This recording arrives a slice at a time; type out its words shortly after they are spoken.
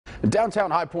Downtown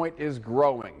High Point is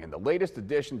growing, and the latest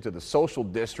addition to the social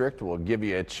district will give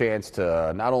you a chance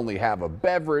to not only have a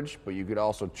beverage, but you could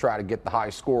also try to get the high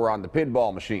score on the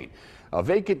pinball machine. A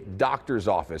vacant doctor's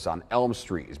office on Elm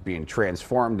Street is being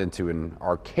transformed into an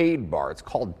arcade bar. It's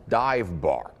called Dive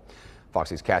Bar.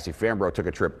 Fox 8's Cassie Fambro took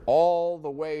a trip all the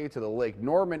way to the Lake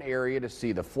Norman area to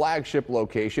see the flagship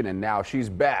location, and now she's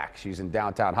back. She's in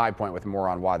downtown High Point with more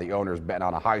on why the owners bet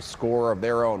on a high score of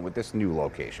their own with this new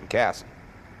location. Cassie.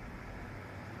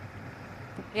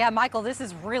 Yeah, Michael, this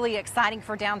is really exciting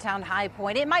for downtown High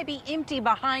Point. It might be empty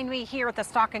behind me here at the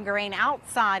Stock and Grain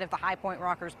outside of the High Point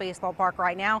Rockers baseball park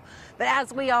right now. But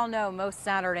as we all know, most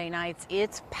Saturday nights,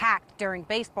 it's packed during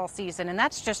baseball season, and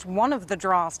that's just one of the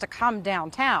draws to come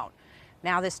downtown.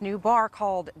 Now this new bar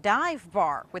called Dive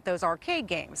Bar with those arcade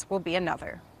games will be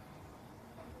another.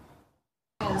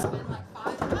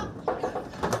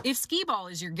 If skee ball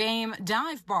is your game,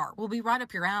 Dive Bar will be right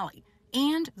up your alley.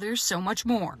 And there's so much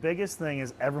more. Biggest thing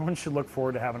is everyone should look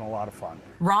forward to having a lot of fun.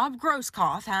 Rob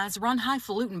Grosskopf has run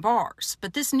highfalutin bars,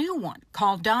 but this new one,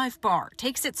 called Dive Bar,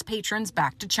 takes its patrons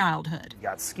back to childhood. You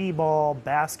got skee ball,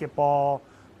 basketball,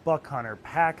 buck hunter,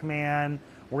 Pac-Man.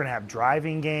 We're going to have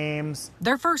driving games.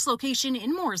 Their first location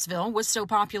in Mooresville was so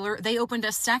popular, they opened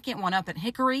a second one up at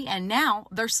Hickory, and now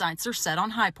their sights are set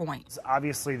on High Point.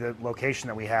 Obviously, the location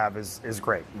that we have is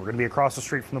great. We're going to be across the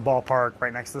street from the ballpark,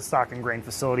 right next to the Stock and Grain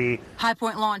facility. High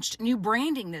Point launched new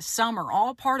branding this summer,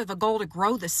 all part of a goal to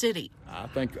grow the city. I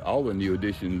think all the new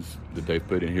additions that they've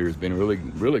put in here has been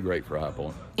really great for High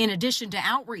Point. In addition to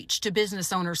outreach to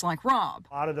business owners like Rob.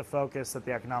 A lot of the focus that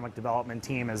the economic development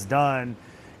team has done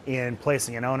in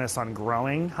placing an onus on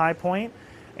growing High Point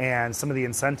and some of the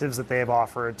incentives that they have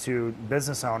offered to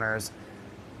business owners,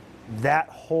 that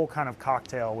whole kind of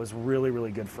cocktail was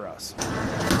really good for us.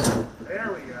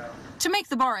 There we go. To make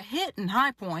the bar a hit in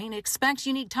High Point, expect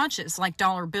unique touches like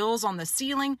dollar bills on the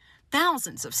ceiling,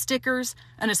 thousands of stickers,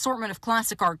 an assortment of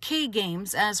classic arcade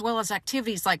games, as well as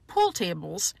activities like pool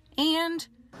tables and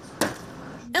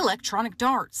electronic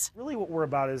darts. Really what we're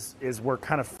about is where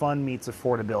kind of fun meets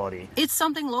affordability. It's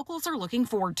something locals are looking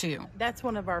forward to. That's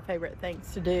one of our favorite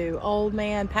things to do. Old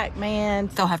Man, Pac-Man.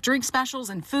 They'll have drink specials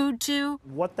and food too.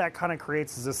 What that kind of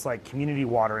creates is this like community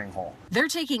watering hole. They're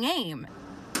taking aim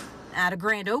at a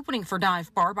grand opening for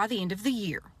Dive Bar by the end of the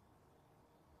year.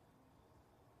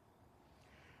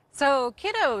 So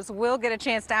kiddos will get a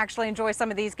chance to actually enjoy some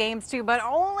of these games too, but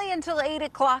only until 8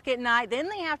 o'clock at night. Then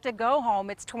they have to go home.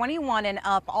 It's 21 and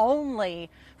up only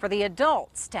for the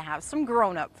adults to have some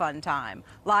grown-up fun time.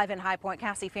 Live in High Point,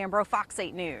 Cassie Fambro, Fox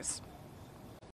 8 News.